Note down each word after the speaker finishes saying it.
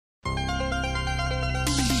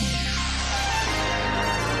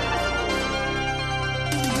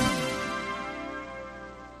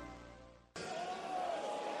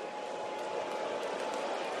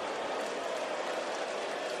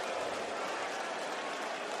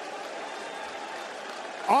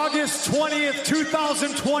August 20th,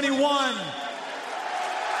 2021.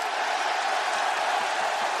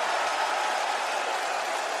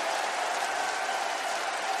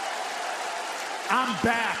 I'm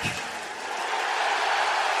back.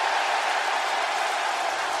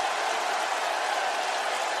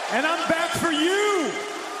 And I'm back for you.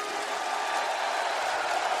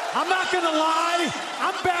 I'm not gonna lie,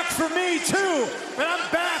 I'm back for me too. But I'm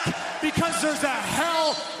back because there's a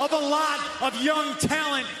hell of a lot of young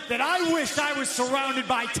talent that I wished I was surrounded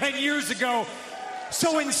by 10 years ago.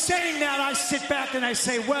 So in saying that, I sit back and I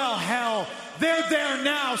say, well, hell, they're there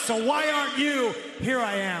now, so why aren't you? Here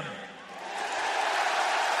I am.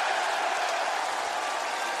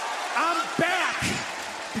 I'm back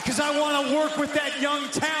because I want to work with that young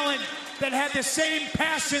talent that had the same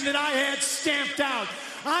passion that I had stamped out.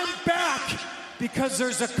 I'm back because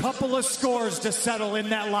there's a couple of scores to settle in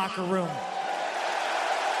that locker room.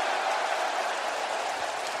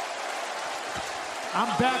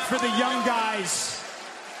 I'm back for the young guys.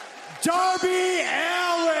 Darby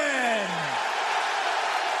Allin.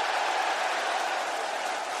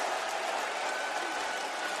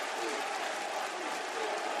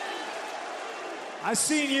 I've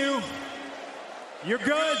seen you. You're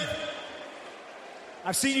good.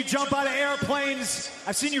 I've seen you jump out of airplanes.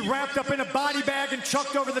 I've seen you wrapped up in a body bag and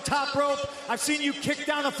chucked over the top rope. I've seen you kick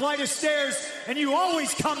down a flight of stairs, and you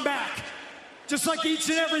always come back. Just like each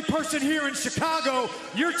and every person here in Chicago,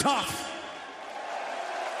 you're tough.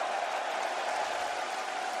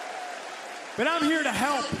 But I'm here to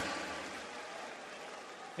help.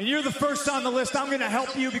 And you're the first on the list. I'm going to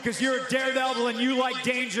help you because you're a daredevil and you like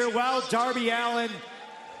danger. Well, Darby Allin,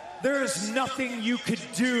 there is nothing you could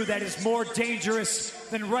do that is more dangerous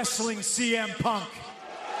than wrestling CM Punk.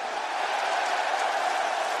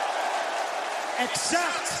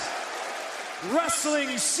 Except wrestling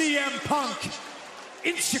CM Punk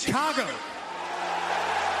in Chicago.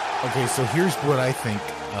 Okay, so here's what I think.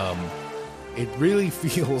 It really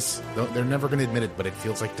feels, they're never going to admit it, but it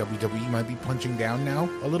feels like WWE might be punching down now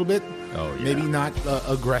a little bit. Oh, yeah. Maybe not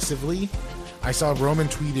aggressively. I saw Roman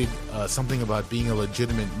tweeted something about being a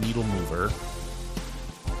legitimate needle mover.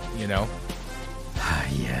 You know?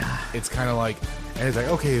 Yeah. It's kind of like, and it's like,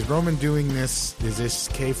 okay, is Roman doing this? Is this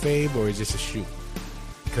kayfabe or is this a shoot?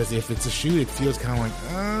 Because if it's a shoot, it feels kind of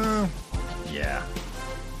like, Yeah.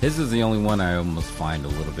 His is the only one I almost find a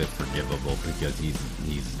little bit forgivable because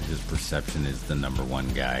his perception is the number one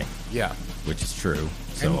guy. Yeah. Which is true.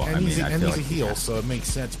 So and he's I feel he's like a heel, so it makes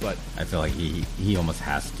sense. But I feel like he almost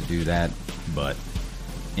has to do that, but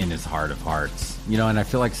in his heart of hearts, you know. And I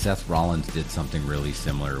feel like Seth Rollins did something really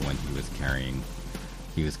similar when he was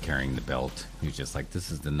carrying the belt. He was just like, this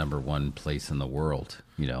is the number one place in the world,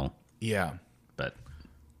 you know. Yeah. But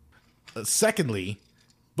secondly,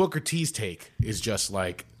 Booker T's take is just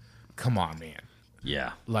like, come on, man.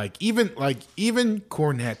 Yeah. Like even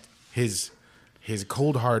Cornette, his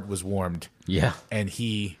cold heart was warmed. Yeah. And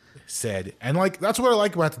he said, and like that's what I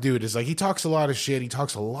like about the dude is like he talks a lot of shit. He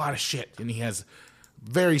talks a lot of shit, and he has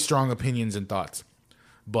very strong opinions and thoughts.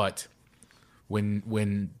 But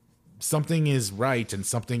when something is right and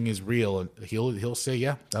something is real, he'll say,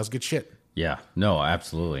 yeah, that was good shit. Yeah. No,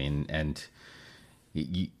 absolutely. And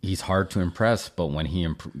he's hard to impress, but when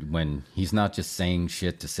he's not just saying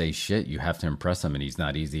shit to say shit, you have to impress him, and he's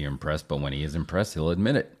not easy to impress, but when he is impressed, he'll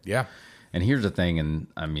admit it. Yeah. And here's the thing, and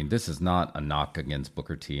I mean, this is not a knock against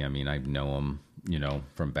Booker T. I mean, I know him, you know,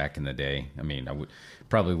 from back in the day. I mean,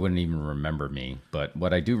 probably wouldn't even remember me, but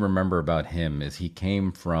what I do remember about him is he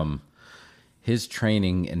came from, his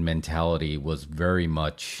training and mentality was very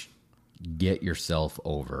much get yourself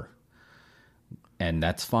over. And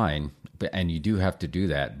that's fine, and you do have to do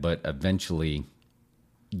that, but eventually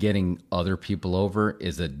getting other people over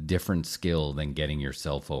is a different skill than getting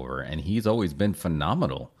yourself over. And he's always been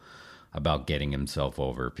phenomenal about getting himself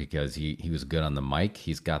over because he was good on the mic.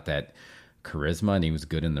 He's got that charisma, and he was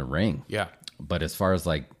good in the ring. Yeah. But as far as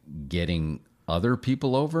like getting other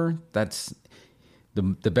people over, that's the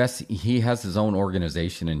best. He has his own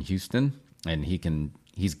organization in Houston, and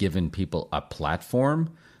he's given people a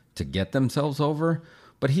platform to get themselves over,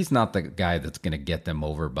 but he's not the guy that's going to get them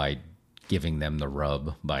over by giving them the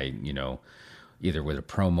rub by, you know, either with a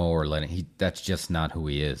promo or that's just not who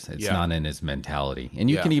he is. It's not in his mentality.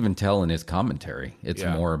 And you can even tell in his commentary. It's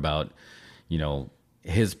more about, you know,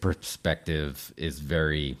 his perspective is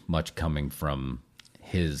very much coming from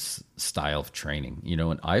his style of training, you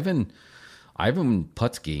know. And Ivan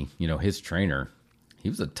Putski, you know, his trainer, he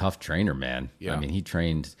was a tough trainer, man. Yeah. I mean, he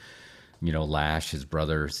trained, you know, Lash, his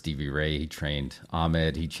brother, Stevie Ray. He trained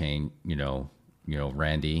Ahmed. He trained, you know,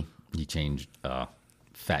 Randy. He changed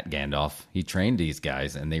Fat Gandalf. He trained these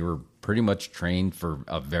guys, and they were pretty much trained for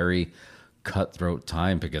a very cutthroat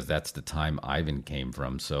time because that's the time Ivan came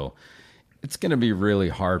from. So it's going to be really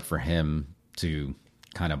hard for him to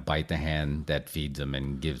kind of bite the hand that feeds him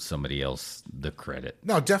and give somebody else the credit.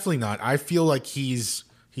 No, definitely not. I feel like he's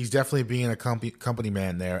definitely being a company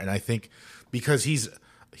man there, and I think because he's a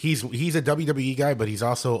WWE guy, but he's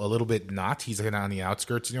also a little bit not. He's kind of on the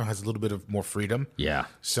outskirts, has a little bit of more freedom. Yeah.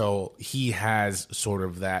 So he has sort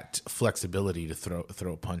of that flexibility to throw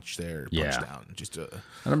a punch there, punch down.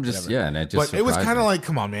 And I'm just, whatever. and it just But it was kind of me. like,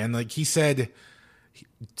 come on, man. Like he said,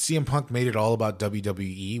 CM Punk made it all about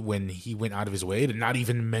WWE when he went out of his way to not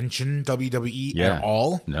even mention WWE at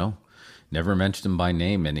all. No, never mentioned him by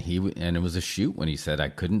name. And it was a shoot when he said, I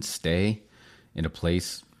couldn't stay in a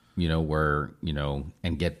place, where,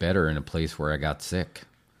 and get better in a place where I got sick.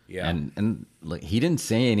 Yeah. And like, he didn't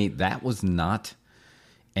say that was not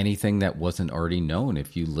anything that wasn't already known.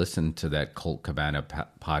 If you listen to that Colt Cabana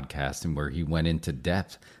podcast and where he went into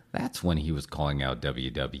depth, that's when he was calling out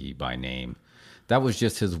WWE by name. That was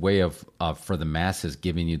just his way of for the masses,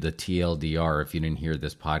 giving you the TLDR if you didn't hear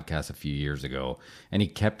this podcast a few years ago. And he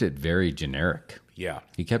kept it very generic. Yeah.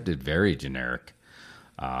 He kept it very generic.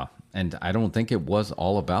 And I don't think it was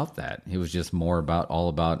all about that. It was just more about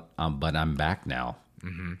but I'm back now.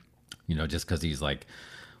 Mm-hmm. Just because he's like,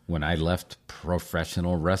 when I left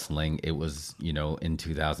professional wrestling, it was, in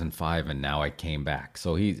 2005, and now I came back.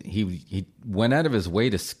 So he went out of his way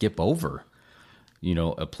to skip over,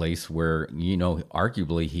 a place where,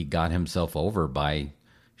 arguably he got himself over by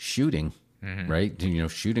shooting, right?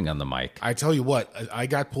 Shooting on the mic. I tell you what, I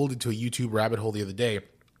got pulled into a YouTube rabbit hole the other day,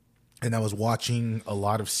 and I was watching a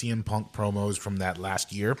lot of CM Punk promos from that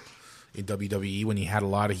last year in WWE when he had a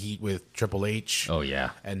lot of heat with Triple H. Oh, yeah.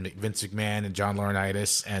 And Vince McMahon and John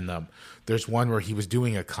Laurinaitis. And there's one where he was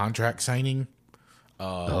doing a contract signing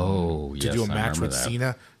to do a match with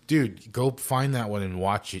Cena. Dude, go find that one and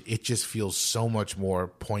watch it. It just feels so much more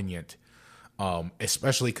poignant,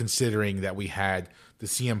 especially considering that we had the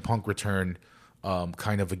CM Punk return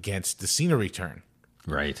kind of against the Cena return.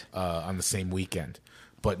 Right. On the same weekend.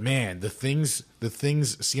 But man, the things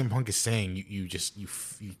CM Punk is saying, you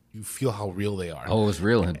feel how real they are. Oh, it was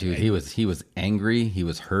real, dude. He was angry, he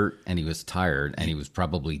was hurt, and he was tired, and he was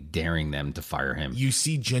probably daring them to fire him. You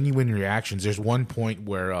see genuine reactions. There's one point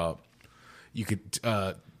where he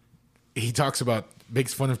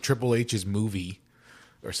makes fun of Triple H's movie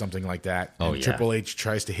or something like that. Oh, and yeah. Triple H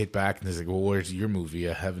tries to hit back and he's like, well, where's your movie?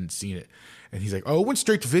 I haven't seen it. And he's like, oh, it went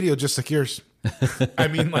straight to video just like yours. I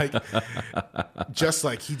mean, like, just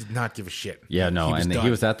like he did not give a shit. Yeah, no, he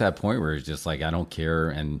he was at that point where he's just like, I don't care.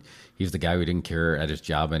 And he's the guy who didn't care at his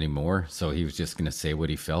job anymore. So he was just going to say what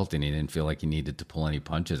he felt, and he didn't feel like he needed to pull any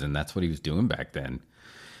punches. And that's what he was doing back then.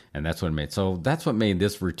 And that's what made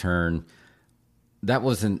this return. That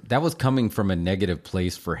was coming from a negative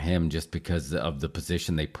place for him just because of the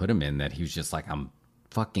position they put him in, that he was just like, I'm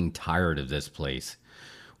fucking tired of this place.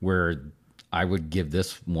 Where I would give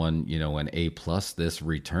this one, an A+, this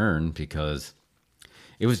return, because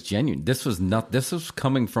it was genuine. This was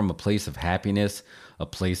coming from a place of happiness, a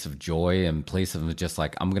place of joy, and a place of just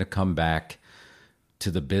like, I'm going to come back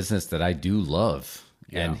to the business that I do love.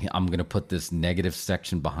 Yeah. And I'm going to put this negative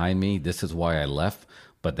section behind me. This is why I left,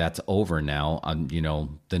 but that's over now.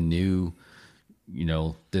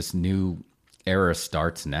 This new era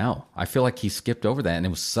starts now. I feel like he skipped over that, and it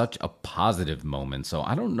was such a positive moment. So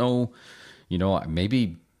I don't know,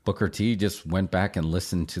 maybe Booker T just went back and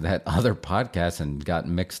listened to that other podcast and got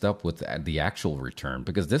mixed up with the actual return,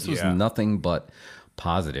 because this was nothing but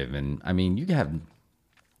positive. And I mean, you have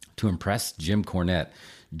to impress Jim Cornette,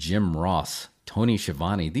 Jim Ross, Tony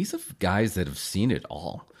Schiavone. These are guys that have seen it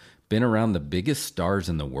all, been around the biggest stars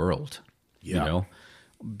in the world. Yeah.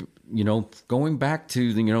 Going back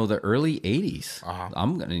to the early 80s.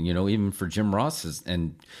 I'm gonna, even for Jim Ross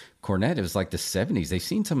and Cornette, it was like the 70s. They've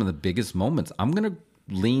seen some of the biggest moments. I'm gonna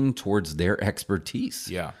lean towards their expertise.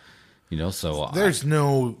 Yeah. So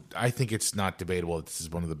I think it's not debatable that this is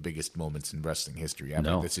one of the biggest moments in wrestling history. I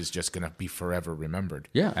mean, this is just going to be forever remembered.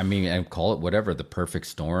 Yeah, I mean, and call it whatever, the perfect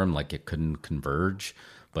storm, like it couldn't converge.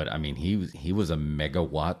 But I mean, he was a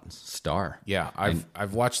megawatt star. Yeah,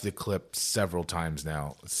 I've watched the clip several times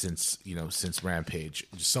now since Rampage,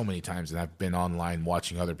 just so many times, and I've been online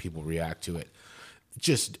watching other people react to it.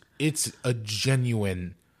 Just, it's a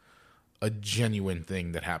genuine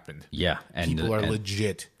thing that happened. Yeah, and people are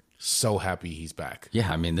legit so happy he's back.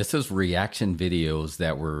 Yeah, I mean, this is reaction videos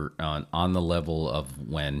that were on the level of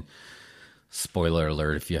when spoiler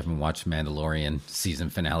alert, if you haven't watched Mandalorian season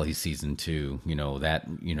finale, season 2, that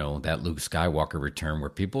Luke Skywalker return where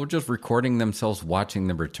people were just recording themselves watching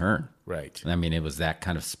the return. Right. I mean, it was that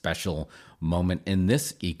kind of special moment in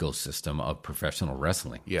this ecosystem of professional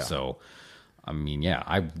wrestling. Yeah. So, I mean, yeah,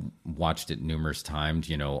 I watched it numerous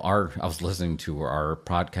times. I was listening to our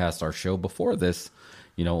podcast, our show before this.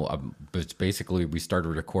 But basically we started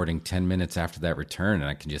recording 10 minutes after that return, and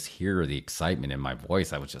I can just hear the excitement in my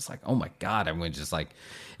voice. I was just like, oh my God. I was just like,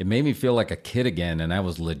 it made me feel like a kid again. And I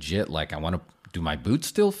was legit like, I want to, do my boots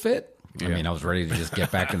still fit? Yeah. I mean, I was ready to just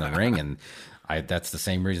get back in the ring. And that's the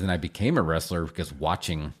same reason I became a wrestler, because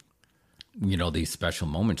watching, these special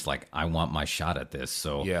moments, like I want my shot at this.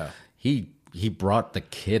 So yeah, he brought the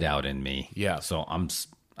kid out in me. Yeah. So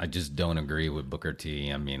I just don't agree with Booker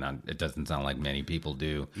T. I mean, it doesn't sound like many people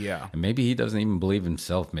do. Yeah. And maybe he doesn't even believe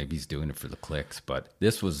himself. Maybe he's doing it for the clicks. But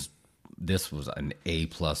this was an A+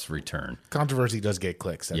 return. Controversy does get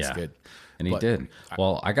clicks. That's good. And he did.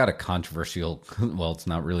 Well, I got a controversial. Well, it's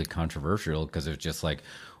not really controversial because it's just like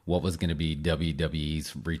what was going to be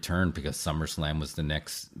WWE's return, because SummerSlam was the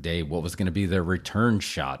next day. What was going to be their return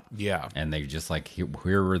shot? Yeah. And they just like, here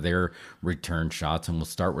were their return shots. And we'll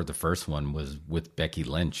start with the first one was with Becky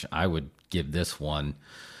Lynch. I would give this one,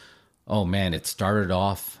 oh man, it started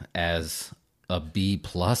off as a B+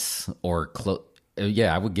 or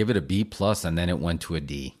I would give it a B+, and then it went to a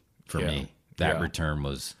D for me. That return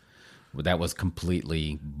was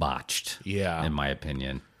completely botched. Yeah. In my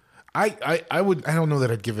opinion. I don't know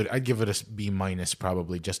that I'd give it a B-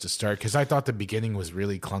 probably just to start, because I thought the beginning was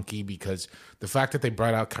really clunky, because the fact that they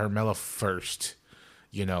brought out Carmella first,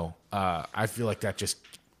 I feel like that just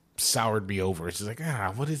soured me over. It's just like,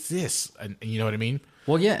 what is this? And you know what I mean?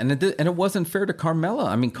 Well, yeah, and it wasn't fair to Carmella.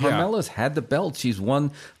 I mean, Carmella's had the belt. She's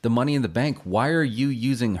won the Money in the Bank. Why are you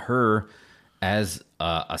using her as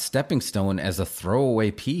a stepping stone, as a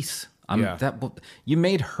throwaway piece? You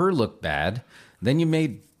made her look bad. Then you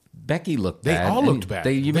made Becky looked bad. They all looked bad.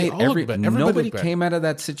 Nobody came out of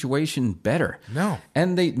that situation better. No.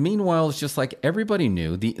 And meanwhile, it's just like everybody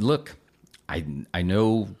knew. I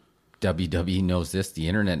know WWE knows this. The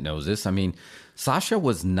internet knows this. I mean, Sasha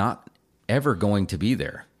was not ever going to be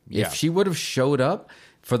there. If she would have showed up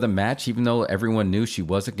for the match, even though everyone knew she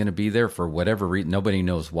wasn't going to be there for whatever reason, nobody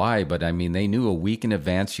knows why, but I mean, they knew a week in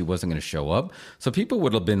advance she wasn't going to show up. So people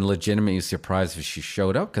would have been legitimately surprised if she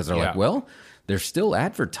showed up, because they're like, well, they're still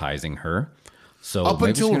advertising her. So up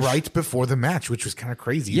until right before the match, which was kind of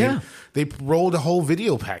crazy. Yeah. They rolled a whole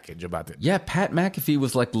video package about it. Yeah, Pat McAfee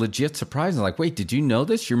was like legit surprised. Like, wait, did you know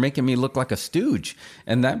this? You're making me look like a stooge.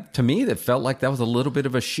 And that, to me, that felt like that was a little bit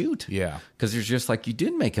of a shoot. Yeah. Because it's just like, you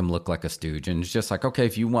did make him look like a stooge. And it's just like, okay,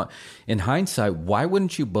 if you want, in hindsight, why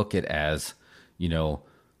wouldn't you book it as,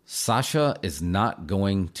 Sasha is not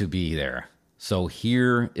going to be there. So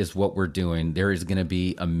here is what we're doing. There is going to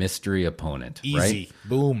be a mystery opponent. Easy. Right?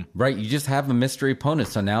 Boom. Right. You just have a mystery opponent.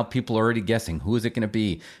 So now people are already guessing. Who is it going to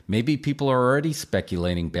be? Maybe people are already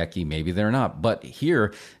speculating Becky. Maybe they're not. But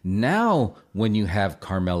here, now when you have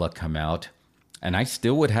Carmella come out, and I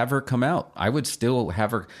still would have her come out. I would still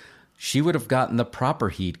have her. She would have gotten the proper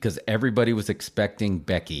heat, because everybody was expecting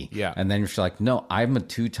Becky. Yeah. And then she's like, no, I'm a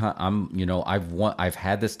two-time, I've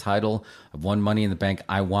had this title. I've won Money in the Bank.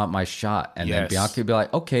 I want my shot. And then Bianca would be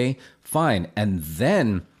like, okay, fine. And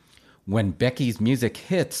then when Becky's music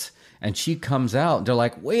hits and she comes out, they're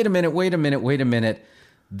like, wait a minute.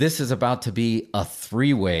 This is about to be a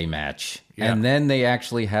three-way match. Yeah. And then they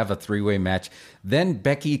actually have a three-way match. Then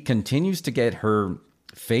Becky continues to get her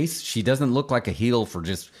face. She doesn't look like a heel for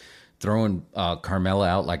just throwing Carmella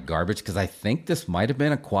out like garbage, because I think this might have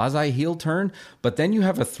been a quasi heel turn. But then you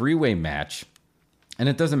have a three-way match, and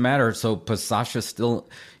it doesn't matter. So Sasha still,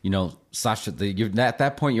 Sasha, at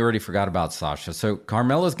that point you already forgot about Sasha. So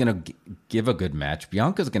Carmella's going to give a good match.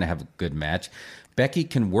 Bianca's going to have a good match. Becky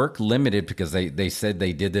can work limited, because they said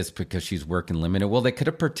they did this because she's working limited. Well, they could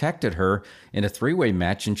have protected her in a three-way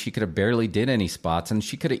match, and she could have barely did any spots, and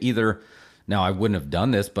she could have either. Now, I wouldn't have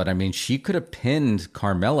done this, but I mean, she could have pinned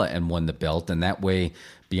Carmella and won the belt, and that way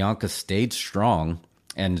Bianca stayed strong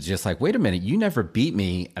and just like, wait a minute, you never beat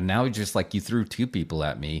me, and now just like you threw two people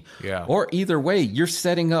at me. Yeah. Or either way, you're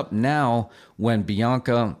setting up now when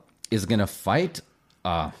Bianca is going to fight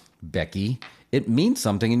Becky. It means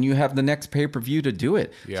something, and you have the next pay-per-view to do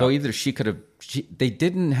it. Yeah. So either they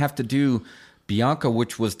didn't have to do Bianca,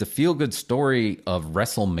 which was the feel-good story of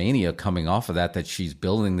WrestleMania coming off of that she's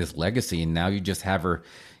building this legacy, and now you just have her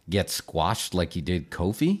get squashed like you did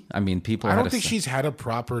Kofi. I mean, I don't think she's had a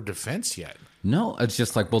proper defense yet. No, it's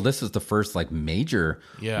just like, well, this is the first like major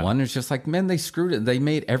Yeah. one. It's just like, man, they screwed it. They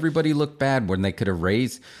made everybody look bad when they could have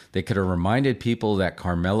reminded people that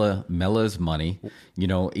Mella's money,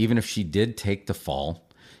 even if she did take the fall,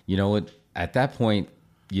 at that point,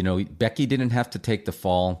 Becky didn't have to take the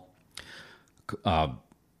fall.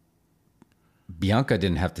 Bianca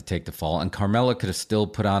didn't have to take the fall, and Carmella could have still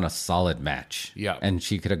put on a solid match. Yeah. And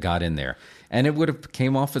she could have got in there. And it would have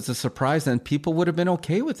came off as a surprise, and people would have been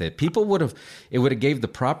okay with it. It would have gave the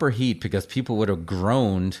proper heat because people would have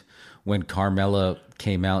groaned when Carmella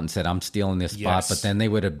came out and said, I'm stealing this spot. Yes. But then they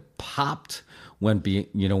would have popped when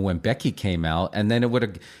Becky came out, and then it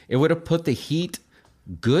would have put the heat,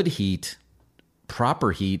 good heat,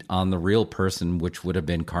 proper heat on the real person, which would have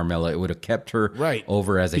been Carmella. It would have kept her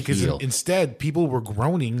over as a heel. Because instead, people were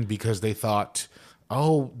groaning because they thought,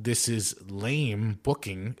 oh, this is lame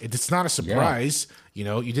booking. It's not a surprise. You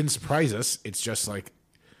didn't surprise us. It's just like,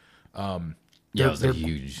 it was a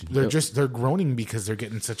huge. They're groaning because they're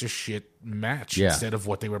getting such a shit match instead of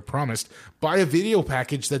what they were promised by a video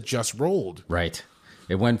package that just rolled. Right.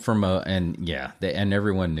 It went from and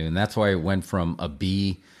everyone knew, and that's why it went from a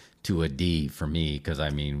B to a D for me, because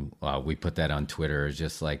we put that on Twitter. It's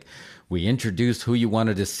just like, we introduced who you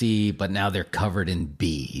wanted to see, but now they're covered in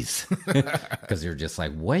B's because they're just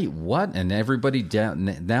like, wait, what? And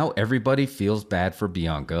now everybody feels bad for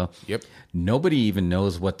Bianca. Yep. Nobody even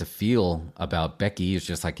knows what to feel about Becky. It's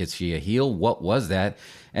just like, is she a heel? What was that?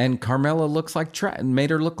 And Carmella looks like made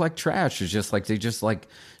her look like trash. It's just like they just like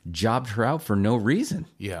jobbed her out for no reason.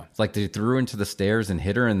 Yeah. It's like they threw her into the stairs and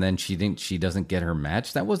hit her, and then she doesn't get her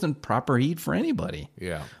match. That wasn't proper heat for anybody.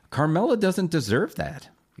 Yeah. Carmella doesn't deserve that.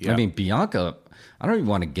 Yeah. Bianca, I don't even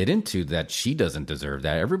want to get into that. She doesn't deserve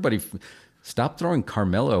that. Everybody, stop throwing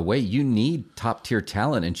Carmella away. You need top-tier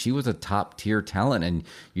talent, and she was a top-tier talent, and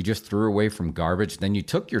you just threw her away from garbage. Then you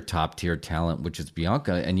took your top-tier talent, which is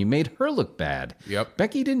Bianca, and you made her look bad. Yep.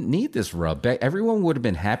 Becky didn't need this rub. Everyone would have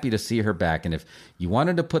been happy to see her back, and if you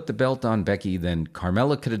wanted to put the belt on Becky, then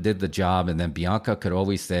Carmella could have did the job, and then Bianca could have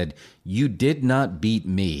always said, you did not beat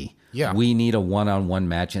me. Yeah. We need a one-on-one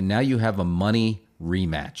match, and now you have a money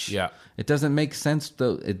rematch. Yeah. It doesn't make sense,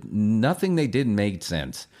 though. Nothing they did made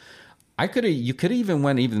sense. You could even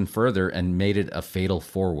went even further and made it a fatal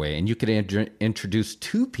four-way, and you could introduce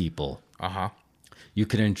two people. You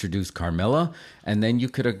could introduce Carmella, and then you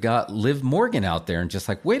could have got Liv Morgan out there and just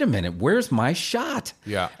like, wait a minute, where's my shot?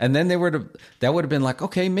 Yeah. And then that would have been like,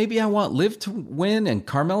 okay, maybe I want Liv to win and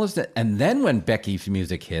Carmella's and then when Becky's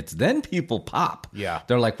music hits, then people pop. Yeah.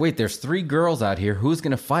 They're like, wait, there's three girls out here. Who's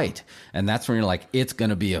going to fight? And that's when you're like, it's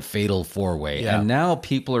going to be a fatal four-way. Yeah. And now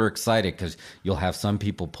people are excited because you'll have some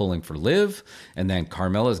people pulling for Liv, and then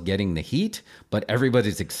Carmella's getting the heat, but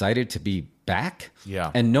everybody's excited to be back.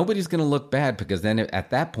 Yeah. And nobody's going to look bad because then at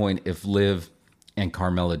that point, if Liv and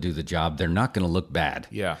Carmella do the job, they're not going to look bad.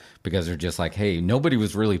 Yeah. Because they're just like, hey, nobody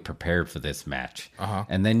was really prepared for this match.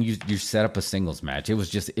 And then you set up a singles match. It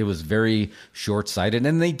was very short-sighted.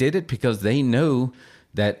 And they did it because they knew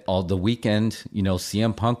that all the weekend,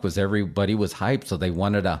 CM Punk everybody was hyped. So they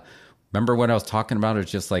wanted to. Remember what I was talking about?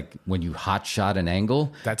 It's just like when you hot shot an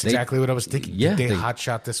angle. That's exactly what I was thinking. Yeah, Did they hot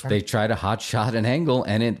shot this one? They tried to hot shot an angle,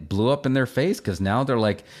 and it blew up in their face because now they're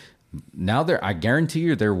like, I guarantee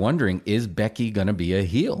you, they're wondering, is Becky going to be a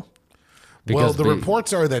heel? Well, the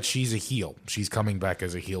reports are that she's a heel. She's coming back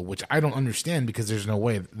as a heel, which I don't understand because there's no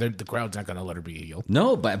way the crowd's not going to let her be a heel.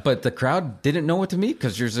 No, but the crowd didn't know what to mean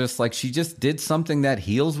because you're just like, she just did something that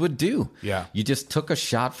heels would do. Yeah. You just took a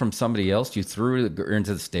shot from somebody else, you threw her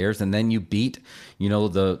into the stairs, and then you beat,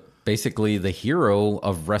 basically the hero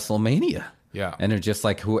of WrestleMania. Yeah. And it's just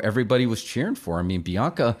like who everybody was cheering for. I mean,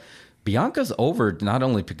 Bianca's over not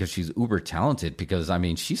only because she's uber talented, because,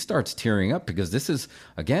 she starts tearing up because this is,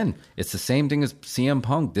 again, it's the same thing as CM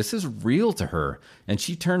Punk. This is real to her. And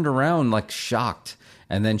she turned around like shocked.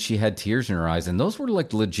 And then she had tears in her eyes. And those were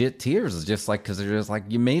like legit tears. It's just like, because they're just like,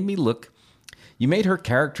 you made her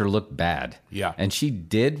character look bad. Yeah. And she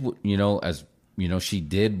did, she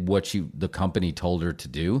did what the company told her to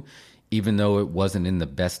do, even though it wasn't in the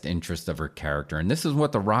best interest of her character. And this is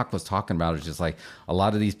what The Rock was talking about. It's just like a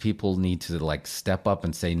lot of these people need to like step up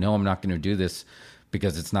and say, no, I'm not going to do this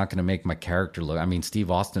because it's not going to make my character look.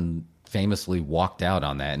 Steve Austin famously walked out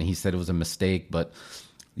on that, and he said it was a mistake, but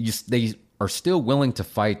they are still willing to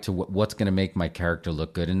fight to what's going to make my character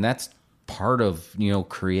look good. And that's part of,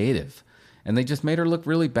 creative. And they just made her look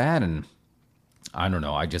really bad. And I don't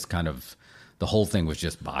know. I just kind of... The whole thing was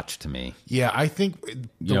just botched to me. Yeah, I think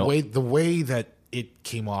the way that it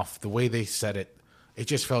came off, the way they said it, it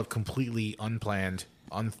just felt completely unplanned.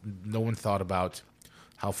 No one thought about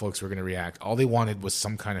how folks were going to react. All they wanted was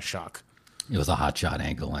some kind of shock. It was a hot shot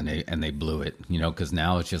angle, and they blew it, because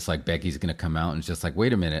now it's just like Becky's going to come out and it's just like,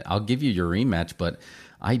 wait a minute, I'll give you your rematch, but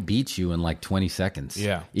I beat you in like 20 seconds.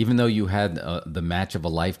 Yeah. Even though you had the match of a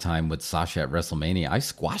lifetime with Sasha at WrestleMania, I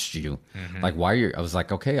squashed you. Like, I was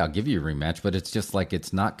like, okay, I'll give you a rematch, but it's just like,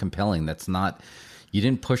 it's not compelling. You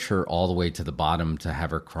didn't push her all the way to the bottom to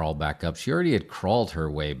have her crawl back up. She already had crawled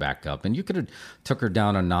her way back up, and you could have took her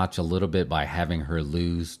down a notch a little bit by having her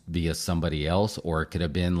lose via somebody else, or it could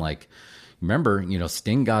have been like, remember,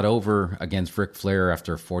 Sting got over against Ric Flair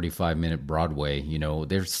after a 45-minute Broadway.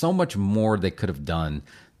 There's so much more they could have done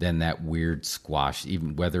than that weird squash.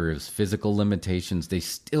 Even whether it was physical limitations, they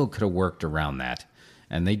still could have worked around that.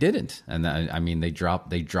 And they didn't. And I mean, they dropped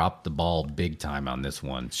the ball big time on this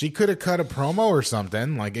one. She could have cut a promo or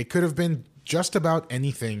something. Like, it could have been just about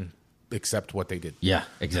anything except what they did. Yeah,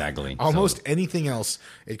 exactly. Almost anything else,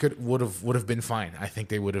 would have been fine. I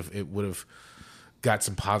think it would have got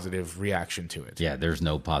some positive reaction to it. Yeah, there's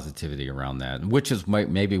no positivity around that, which is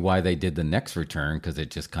maybe why they did the next return, because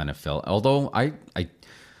it just kind of felt. Although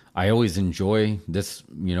I always enjoy this,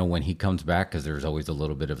 when he comes back, because there's always a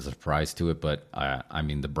little bit of a surprise to it. But I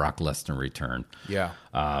mean, the Brock Lesnar return. Yeah.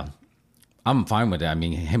 I'm fine with it. I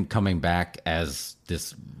mean, him coming back as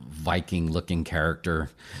this Viking-looking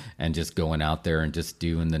character and just going out there and just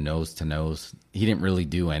doing the nose-to-nose. He didn't really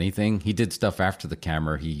do anything. He did stuff after the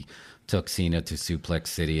camera. He took Cena to Suplex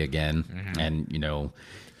City again, and,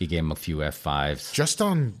 he gave him a few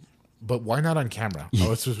F5s. But why not on camera? He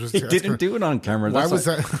didn't do it on camera. Why was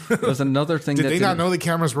that? That was another thing. Did they not know the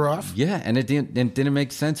cameras were off? Yeah, and it didn't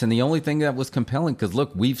make sense. And the only thing that was compelling, because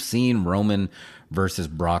look, we've seen Roman versus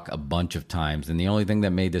Brock a bunch of times, and the only thing that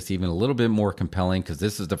made this even a little bit more compelling, because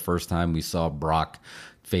this is the first time we saw Brock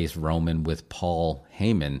face Roman with Paul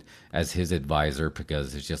Heyman as his advisor,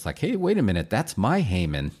 because it's just like, hey, wait a minute, that's my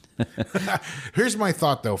Heyman. Here's my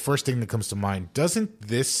thought, though. First thing that comes to mind: doesn't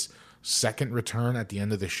this second return at the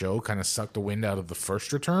end of the show kind of suck the wind out of the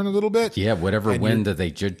first return a little bit? Yeah, whatever wind that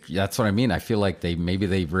they that's what I mean. I feel like they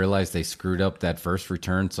realized they screwed up that first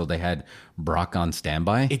return, so they had Brock on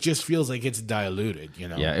standby. It just feels like it's diluted,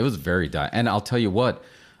 Yeah, it was very and I'll tell you what,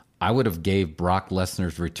 I would have gave Brock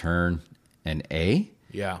Lesnar's return an A.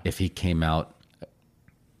 Yeah. If he came out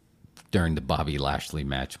during the Bobby Lashley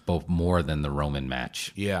match, both more than the Roman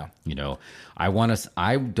match. Yeah. I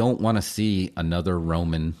don't want to see another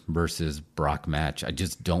Roman versus Brock match. I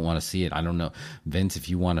just don't want to see it. I don't know. Vince, if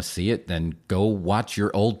you want to see it, then go watch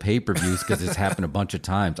your old pay-per-views, because it's happened a bunch of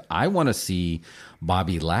times. I want to see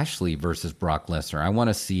Bobby Lashley versus Brock Lesnar. I want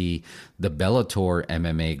to see the Bellator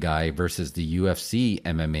MMA guy versus the UFC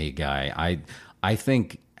MMA guy. I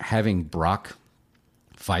think having Brock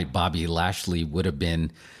fight Bobby Lashley would have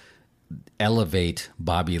been elevate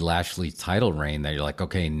Bobby Lashley's title reign, that you're like,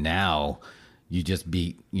 okay, now you just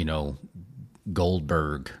beat,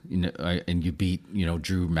 Goldberg, and you beat,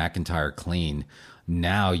 Drew McIntyre clean.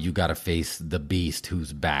 Now you got to face the Beast,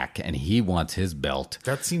 who's back, and he wants his belt.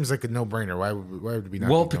 That seems like a no-brainer. Why would we not?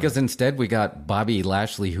 Well, because instead we got Bobby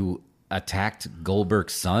Lashley, who attacked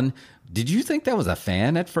Goldberg's son. Did you think that was a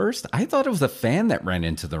fan at first? I thought it was a fan that ran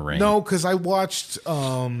into the ring. No, because I watched the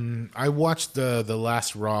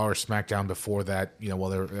last Raw or SmackDown before that, while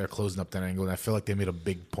they're closing up that angle, and I feel like they made a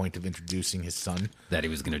big point of introducing his son. That he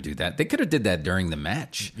was going to do that. They could have did that during the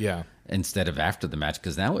match. Yeah. Instead of after the match,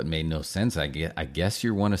 because now it made no sense. I guess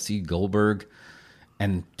you want to see Goldberg.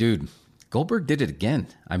 And, dude, Goldberg did it again.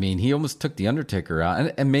 I mean, he almost took The Undertaker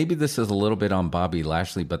out. And maybe this is a little bit on Bobby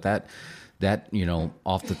Lashley, but that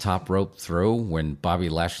off the top rope throw when Bobby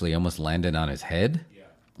Lashley almost landed on his head. Yeah.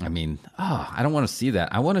 I mean, I don't want to see that.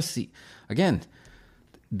 I want to see, again,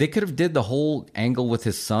 they could have did the whole angle with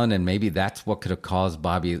his son, and maybe that's what could have caused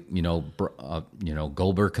Bobby,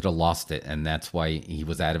 Goldberg could have lost it, and that's why he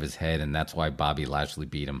was out of his head, and that's why Bobby Lashley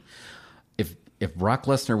beat him. If Brock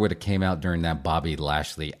Lesnar would have came out during that Bobby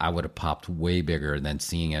Lashley, I would have popped way bigger than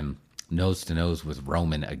seeing him nose to nose with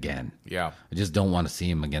Roman again. Yeah. I just don't want to see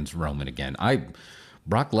him against Roman again.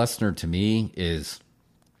 Brock Lesnar, to me,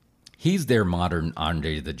 he's their modern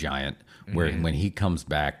Andre the Giant, where when he comes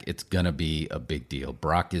back, it's going to be a big deal.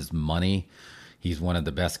 Brock is money. He's one of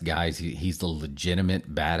the best guys. He's the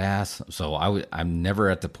legitimate badass. So I'm never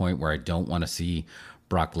at the point where I don't want to see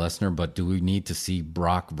Brock Lesnar, but do we need to see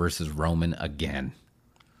Brock versus Roman again?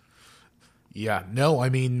 Yeah. No, I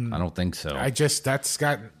mean, I don't think so.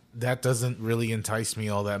 That doesn't really entice me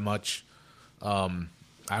all that much. I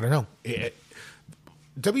don't know.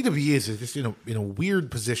 WWE is just in a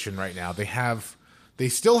weird position right now. They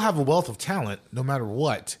still have a wealth of talent, no matter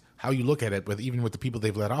how you look at it, even with the people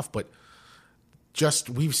they've let off. But just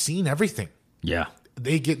we've seen everything. Yeah,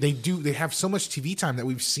 they have so much TV time that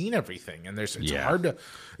we've seen everything, and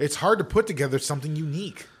it's hard to put together something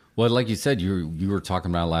unique. Well, like you said, you were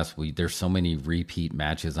talking about last week. There's so many repeat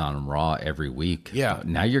matches on Raw every week. Yeah.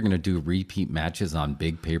 Now you're going to do repeat matches on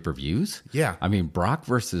big pay-per-views. Yeah. I mean, Brock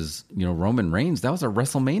versus Roman Reigns. That was a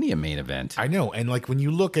WrestleMania main event. I know, and like when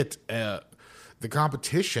you look at the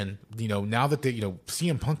competition, now that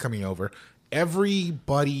CM Punk coming over,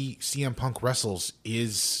 everybody CM Punk wrestles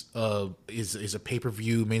is a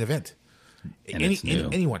pay-per-view main event. And it's new.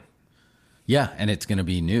 Anyone. Yeah, and it's going to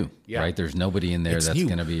be new, right? There's nobody in there that's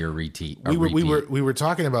going to be a repeat. We were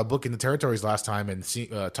talking about booking the territories last time and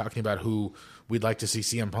talking about who we'd like to see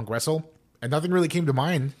CM Punk wrestle, and nothing really came to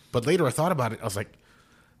mind. But later I thought about it. I was like,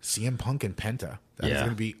 CM Punk and Penta. That is going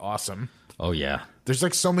to be awesome. Oh yeah, there's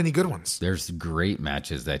like so many good ones. There's great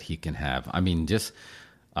matches that he can have. I mean, just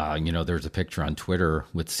there's a picture on Twitter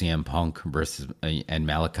with CM Punk versus and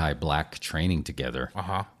Malachi Black training together.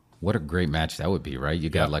 What a great match that would be, right?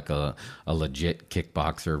 You got like a legit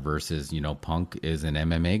kickboxer versus, Punk is an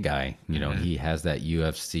MMA guy. He has that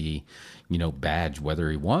UFC, badge.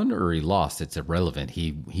 Whether he won or he lost, it's irrelevant.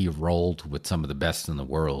 He rolled with some of the best in the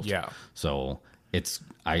world. Yeah. So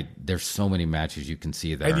there's so many matches you can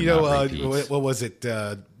see that and are not repeats. What was it?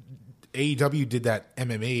 AEW did that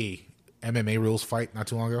MMA rules fight not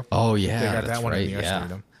too long ago. Oh yeah, they got that one in the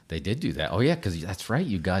Stadium. They did do that. Oh, yeah, because that's right.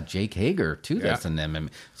 You got Jake Hager, too. That's an MMA.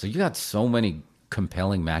 So you got so many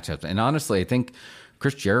compelling matchups. And honestly, I think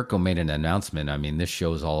Chris Jericho made an announcement. I mean, this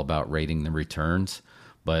show is all about rating the returns.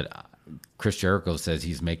 But Chris Jericho says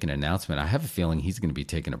he's making an announcement. I have a feeling he's going to be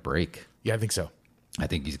taking a break. Yeah, I think so. I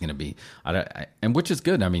think he's going to be. And which is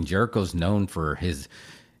good. I mean, Jericho's known for his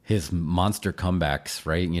monster comebacks,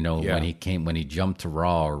 right? When he jumped to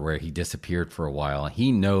Raw or where he disappeared for a while.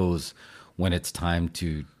 He knows when it's time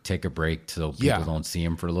to take a break so people don't see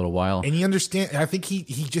him for a little while. And he understands. I think he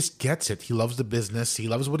just gets it. He loves the business. He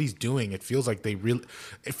loves what he's doing. It feels like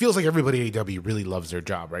everybody at AEW really loves their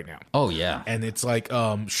job right now. Oh yeah. And it's like,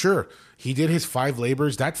 sure, he did his 5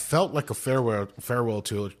 labors. That felt like a farewell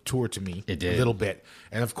tour to me. It did. A little bit.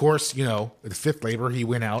 And of course, the 5th labor, he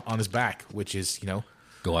went out on his back, which is,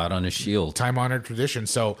 go out on his shield. Time-honored tradition.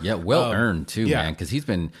 So yeah, well earned too, man, because he's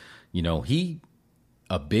been,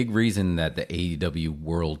 a big reason that the AEW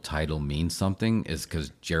World Title means something is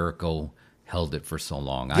because Jericho held it for so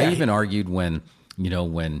long. I even argued when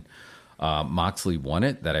Moxley won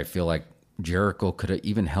it that I feel like Jericho could have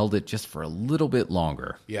even held it just for a little bit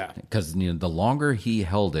longer. Yeah, because the longer he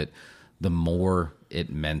held it, the more it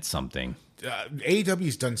meant something.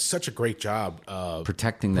 AEW's done such a great job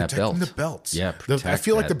protecting that belt. The belts. Yeah, I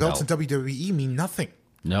feel like the belts in WWE mean nothing.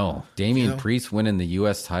 No, Damian Priest winning the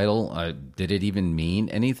U.S. title. Did it even mean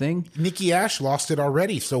anything? Nikki Ash lost it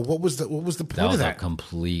already. So what was the point of that? That was a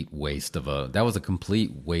complete waste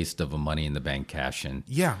of a Money in the Bank cash in.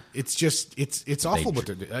 Yeah, it's just it's awful.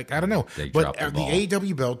 But I don't know. But the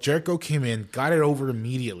AEW belt, Jericho came in, got it over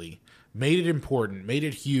immediately, made it important, made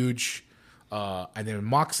it huge. And then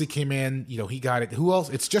Moxley came in, he got it. Who else?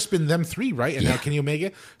 It's just been them 3, right? And now Kenny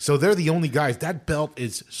Omega. So they're the only guys. That belt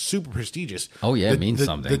is super prestigious. Oh yeah, it means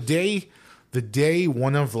something. The day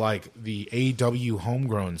one of like the AEW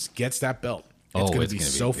homegrowns gets that belt, it's going to be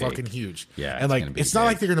so fucking huge. Yeah, and like it's not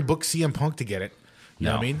like they're going to book CM Punk to get it. You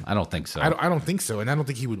know what I mean? I don't think so. I don't think so, and I don't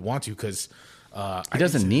think he would want to because. He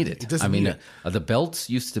doesn't need it. The belts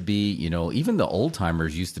used to be, even the old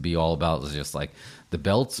timers used to be all about just like the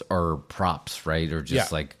belts are props, right? Or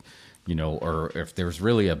just like, or if there's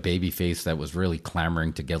really a baby face that was really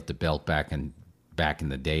clamoring to get the belt back in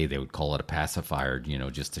the day, they would call it a pacifier,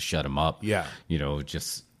 just to shut him up. Yeah.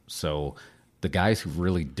 Just so the guys who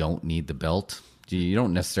really don't need the belt, you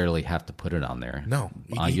don't necessarily have to put it on there. No.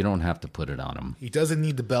 You don't have to put it on him. He doesn't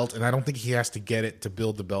need the belt, and I don't think he has to get it to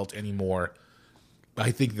build the belt anymore.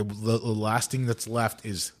 I think the last thing that's left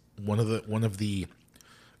is one of the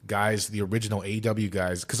guys, the original AEW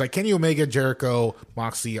guys, because like Kenny Omega, Jericho,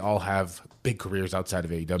 Moxley all have big careers outside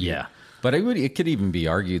of AEW. Yeah, but it could even be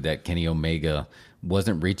argued that Kenny Omega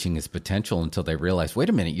wasn't reaching his potential until they realized, wait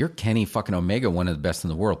a minute, you're Kenny fucking Omega, one of the best in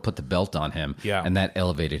the world. Put the belt on him, and that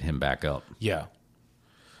elevated him back up. Yeah.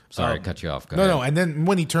 Sorry, I cut you off. Go ahead. No. And then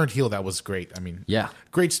when he turned heel, that was great. I mean,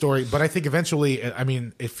 great story. But I think eventually,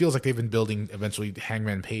 it feels like they've been building. Eventually,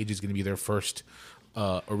 Hangman Page is going to be their first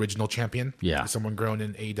original champion. Yeah, someone grown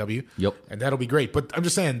in AEW. Yep, and that'll be great. But I'm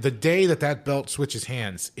just saying, the day that belt switches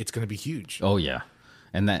hands, it's going to be huge. Oh yeah,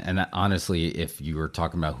 and that honestly, if you were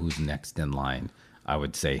talking about who's next in line, I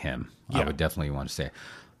would say him. I would definitely want to say.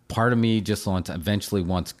 Part of me just eventually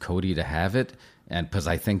wants Cody to have it. And because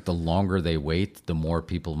I think the longer they wait, the more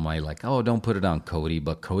people might like, oh, don't put it on Cody.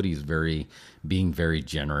 But Cody's being very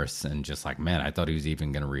generous and just like, man, I thought he was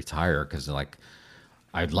even going to retire because like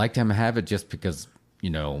I'd like him to have it just because,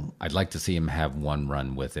 I'd like to see him have one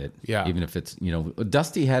run with it. Yeah. Even if it's,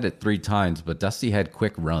 Dusty had it 3 times, but Dusty had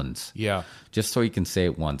quick runs. Yeah. Just so he can say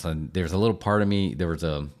it once. And there's a little part of me, there was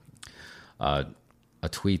a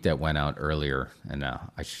tweet that went out earlier, and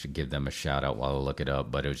I should give them a shout out while I look it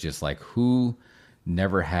up, but it was just like, who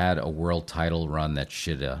never had a world title run that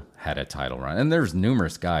should have had a title run? And there's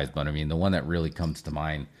numerous guys, but I mean, the one that really comes to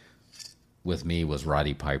mind with me was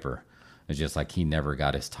Roddy Piper. It's just like he never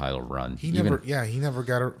got his title run. He never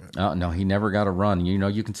got a. No, he never got a run.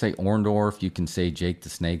 You can say Orndorff, you can say Jake the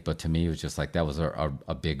Snake, but to me, it was just like that was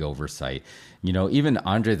a big oversight. Even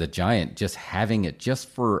Andre the Giant, just having it just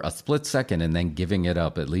for a split second and then giving it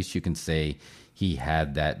up. At least you can say he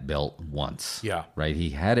had that belt once. Yeah, right.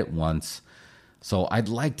 He had it once. So I'd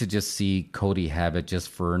like to just see Cody have it just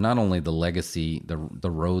for not only the legacy, the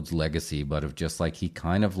Rhodes legacy, but of just like he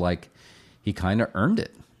kind of earned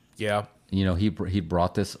it. Yeah. He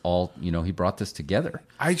brought this all, he brought this together.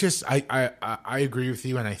 I agree with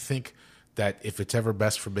you, and I think that if it's ever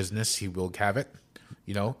best for business, he will have it,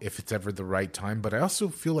 if it's ever the right time. But I also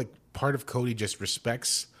feel like part of Cody just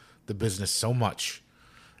respects the business so much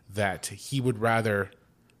that he would rather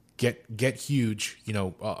get huge,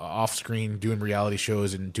 off screen, doing reality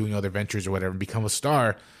shows and doing other ventures or whatever, and become a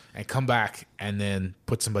star and come back and then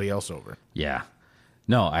put somebody else over. Yeah.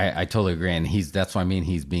 No, I totally agree, and that's what I mean.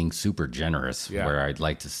 He's being super generous, where I'd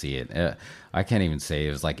like to see it. I can't even say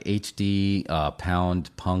it was like HD,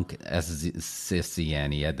 Pound, Punk,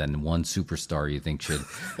 SCN. He had then one superstar you think should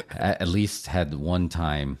at least had one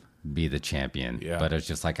time be the champion. Yeah. But it's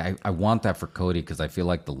just like I want that for Cody because I feel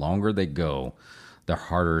like the longer they go, the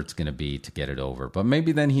harder it's going to be to get it over. But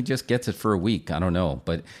maybe then he just gets it for a week. I don't know,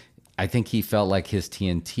 but I think he felt like his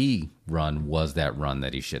TNT run was that run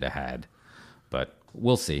that he should have had, but.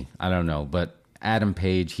 We'll see. I don't know. But Adam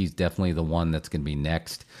Page, he's definitely the one that's going to be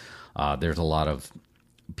next. There's a lot of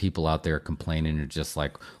people out there complaining. It's just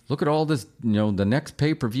like, look at all this, the next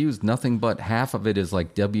pay-per-views, nothing but half of it is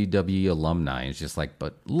like WWE alumni. It's just like,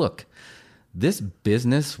 but look, this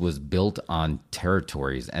business was built on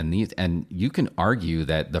territories, and you can argue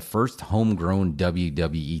that the first homegrown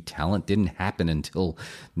WWE talent didn't happen until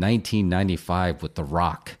 1995 with The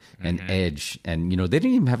Rock and Edge, and they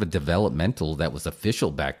didn't even have a developmental that was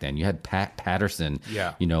official back then. You had Pat Patterson,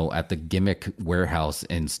 at the Gimmick Warehouse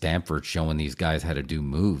in Stamford showing these guys how to do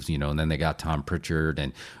moves, and then they got Tom Pritchard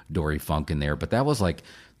and Dory Funk in there, but that was like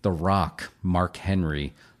The Rock, Mark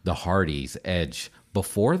Henry, the Hardys, Edge.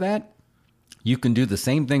 Before that, you can do the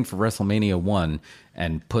same thing for WrestleMania 1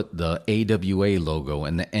 and put the AWA logo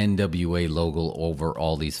and the NWA logo over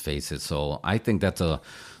all these faces. So I think that's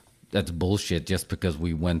bullshit just because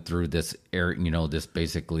we went through this era,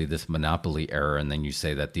 this monopoly era, and then you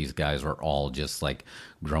say that these guys are all just like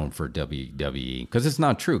grown for WWE, because it's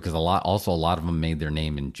not true, because a lot of them made their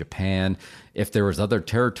name in Japan. If there was other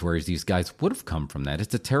territories, these guys would have come from that.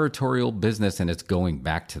 It's a territorial business, and it's going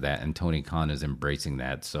back to that, and Tony Khan is embracing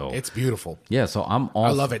that. So it's beautiful. Yeah, so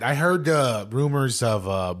I love it. I heard rumors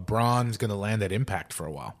of Braun's going to land at Impact for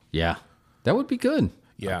a while. Yeah, that would be good.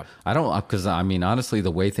 Yeah. I don't, because I mean, honestly,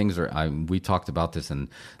 the way things are, we talked about this, and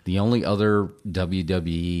the only other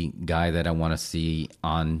WWE guy that I want to see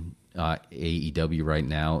on AEW right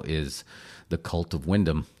now is the Cult of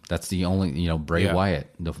Wyndham. That's the only, Bray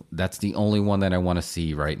Wyatt. That's the only one that I want to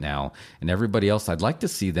see right now. And everybody else, I'd like to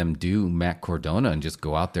see them do Matt Cardona and just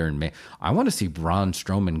go out there and I want to see Braun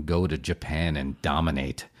Strowman go to Japan and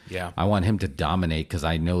dominate. Yeah. I want him to dominate because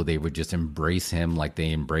I know they would just embrace him like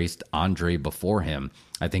they embraced Andre before him.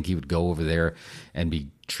 I think he would go over there and be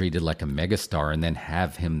treated like a megastar, and then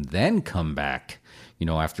have him then come back,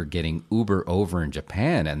 after getting uber over in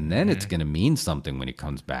Japan, and then it's going to mean something when he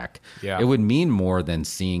comes back. Yeah. It would mean more than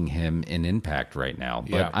seeing him in Impact right now.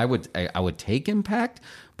 But I would take Impact,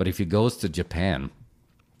 but if he goes to Japan,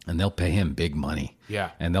 and they'll pay him big money. Yeah.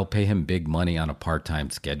 And they'll pay him big money on a part-time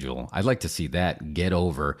schedule. I'd like to see that, get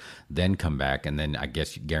over, then come back. And then I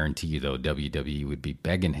guess guarantee you, though, WWE would be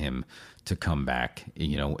begging him to come back,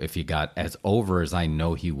 if he got as over as I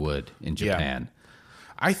know he would in Japan. Yeah.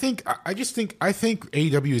 I think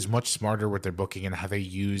AEW is much smarter with their booking and how they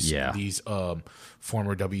use these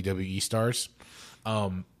former WWE stars.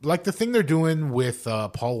 Like the thing they're doing with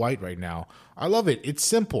Paul White right now. I love it. It's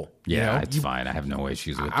simple. Yeah, it's fine. I have no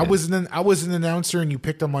issues with it. I was an announcer, and you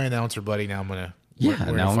picked on my announcer, buddy. Now I'm gonna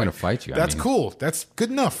I'm gonna fight you. That's cool. That's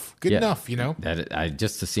good enough. Good enough. That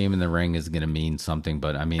just to see him in the ring is gonna mean something.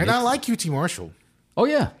 But I mean, and I like UT Marshall. Oh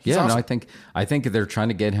yeah, He's yeah. awesome. No, I think they're trying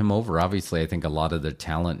to get him over. Obviously, I think a lot of the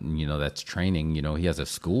talent, that's training. He has a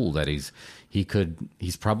school that he's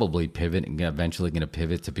probably pivoting, eventually going to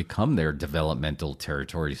pivot to become their developmental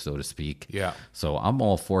territory, so to speak. Yeah. So I'm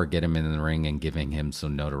all for getting him in the ring and giving him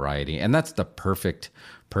some notoriety, and that's the perfect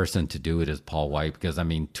person to do it is Paul White, because I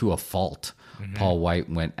mean, to a fault, Paul White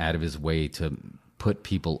went out of his way to put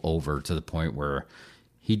people over to the point where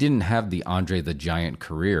he didn't have the Andre the Giant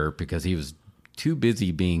career because he was too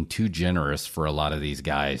busy being too generous for a lot of these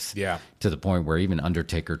guys. Yeah. To the point where even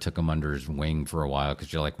Undertaker took him under his wing for a while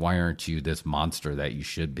because you're like, why aren't you this monster that you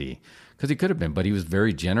should be? Because he could have been, but he was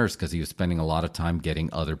very generous because he was spending a lot of time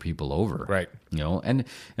getting other people over. Right. And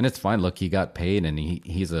it's fine. Look, he got paid, and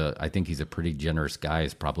I think he's a pretty generous guy.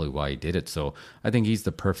 Is probably why he did it. So I think he's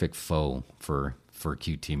the perfect foe for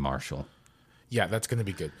QT Marshall. Yeah, that's going to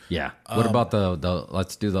be good. Yeah. What about the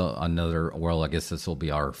let's do another, well, I guess this will be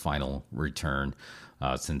our final return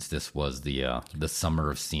since this was the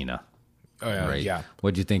summer of Cena. Oh, yeah, right? yeah.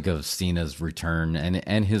 What'd you think of Cena's return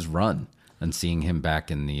and his run and seeing him back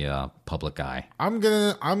in the public eye? I'm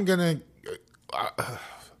gonna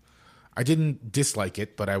I didn't dislike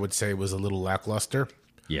it, but I would say it was a little lackluster.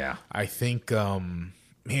 Yeah. I think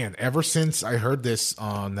man, ever since I heard this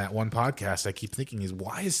on that one podcast, I keep thinking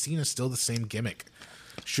why is Cena still the same gimmick?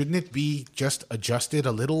 Shouldn't it be just adjusted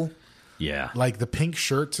a little? Yeah. Like the pink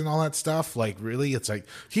shirts and all that stuff. Like really, it's like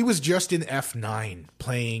he was just in F9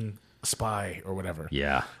 playing Spy or whatever.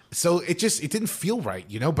 Yeah. So it didn't feel right,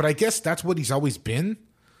 But I guess that's what he's always been,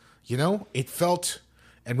 It felt,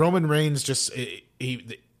 and Roman Reigns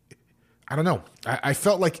I don't know. I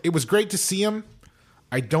felt like it was great to see him.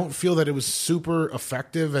 I don't feel that it was super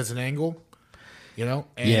effective as an angle, And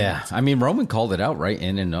yeah, I mean, Roman called it out, right?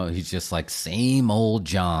 And he's just like, same old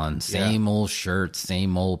John, same old shirts,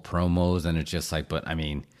 same old promos. And it's just like, but I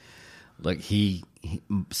mean, like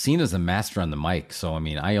Cena's a master on the mic. So, I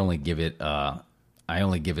mean, I only give it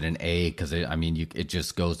an A because, it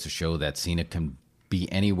just goes to show that Cena can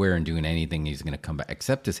be anywhere and doing anything. He's going to come back,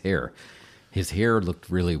 except his hair. His hair looked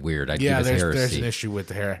really weird. There's an issue with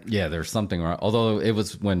the hair. Yeah, there's something wrong. Although it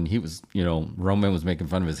was when he was, Roman was making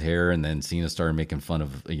fun of his hair, and then Cena started making fun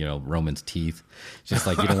of, Roman's teeth. Just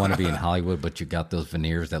like you don't want to be in Hollywood, but you got those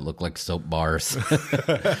veneers that look like soap bars.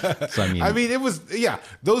 So I mean, it was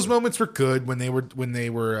those moments were good when they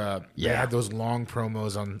had those long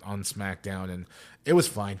promos on SmackDown, and it was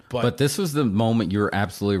fine. But this was the moment. You're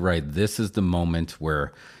absolutely right. This is the moment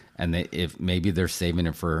where. And if maybe they're saving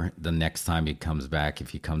it for the next time he comes back,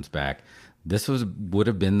 if he comes back, this would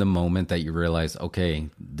have been the moment that you realize, okay,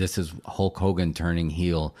 this is Hulk Hogan turning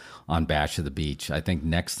heel on Bash of the Beach. I think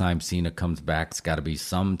next time Cena comes back, it's got to be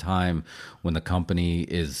sometime when the company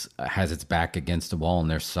has its back against the wall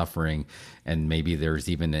and they're suffering, and maybe there's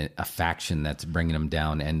even a faction that's bringing them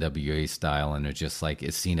down NWA style, and it's just like,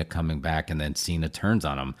 is Cena coming back? And then Cena turns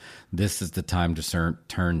on him. This is the time to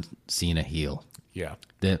turn Cena heel. Yeah.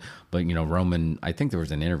 But Roman, I think there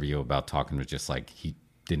was an interview about talking with just like he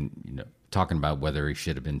didn't, talking about whether he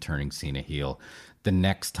should have been turning Cena heel. The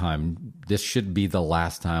next time, this should be the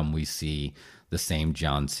last time we see the same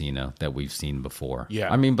John Cena that we've seen before. Yeah.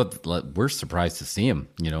 I mean, but we're surprised to see him.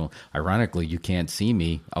 Ironically, you can't see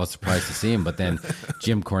me. I was surprised to see him, but then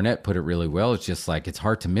Jim Cornette put it really well. It's just like, it's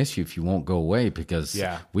hard to miss you if you won't go away, because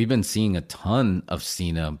we've been seeing a ton of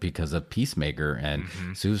Cena because of Peacemaker and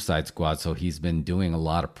Suicide Squad. So he's been doing a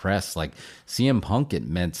lot of press. Like CM Punk, it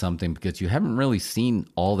meant something because you haven't really seen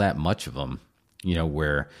all that much of him,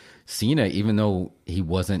 where Cena, even though he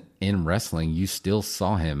wasn't in wrestling, you still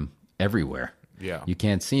saw him everywhere. Yeah. You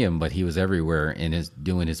can't see him, but he was everywhere and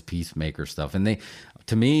doing his Peacemaker stuff. And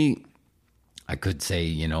to me, I could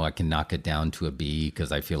say, I can knock it down to a B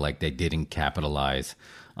because I feel like they didn't capitalize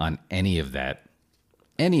on any of that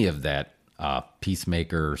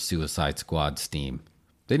Peacemaker Suicide Squad steam.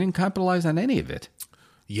 They didn't capitalize on any of it.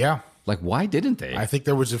 Yeah. Like, why didn't they? I think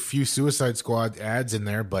there was a few Suicide Squad ads in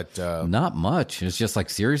there, but not much. It's just like,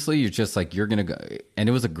 seriously, you're just like, you're gonna go. And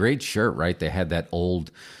it was a great shirt, right? They had that old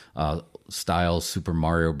style Super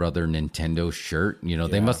Mario Brother Nintendo shirt.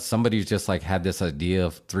 Somebody just like had this idea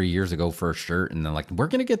of 3 years ago for a shirt, and they're like, we're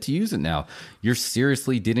gonna get to use it now. You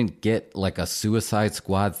seriously didn't get like a Suicide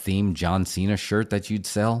Squad themed John Cena shirt that you'd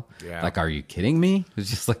sell? Yeah. Like, are you kidding me? It's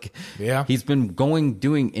just like, he's been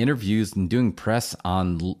doing interviews and doing press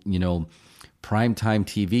on primetime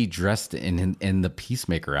TV dressed in the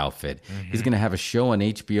Peacemaker outfit. He's going to have a show on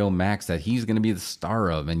HBO Max that he's going to be the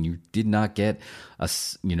star of, and you did not get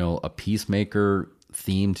a Peacemaker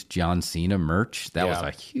themed John Cena merch. That was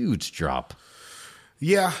a huge drop.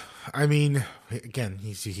 Yeah, I mean, again,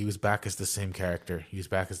 he was back as the same character. He was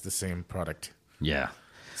back as the same product. Yeah.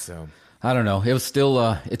 So I don't know. It was still.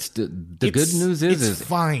 The good news is it's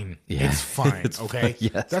fine. Yeah. It's fine. Okay.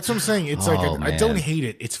 Yes. That's what I'm saying. It's Oh, I don't man. hate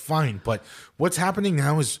it. It's fine. But what's happening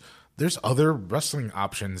now is there's other wrestling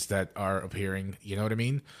options that are appearing. You know what I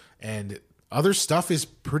mean? And other stuff is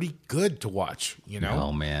pretty good to watch. You know?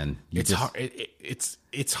 Oh man, It's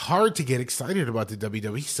hard to get excited about the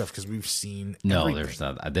WWE stuff because we've seen everything. there's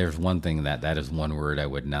not. There's one thing that is one word I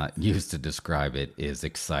would not use to describe it is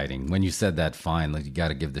exciting. When you said that, fine, like you got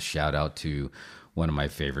to give the shout out to one of my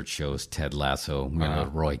favorite shows, Ted Lasso,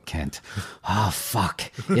 Roy Kent. Oh fuck,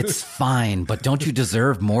 it's fine, but don't you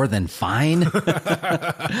deserve more than fine?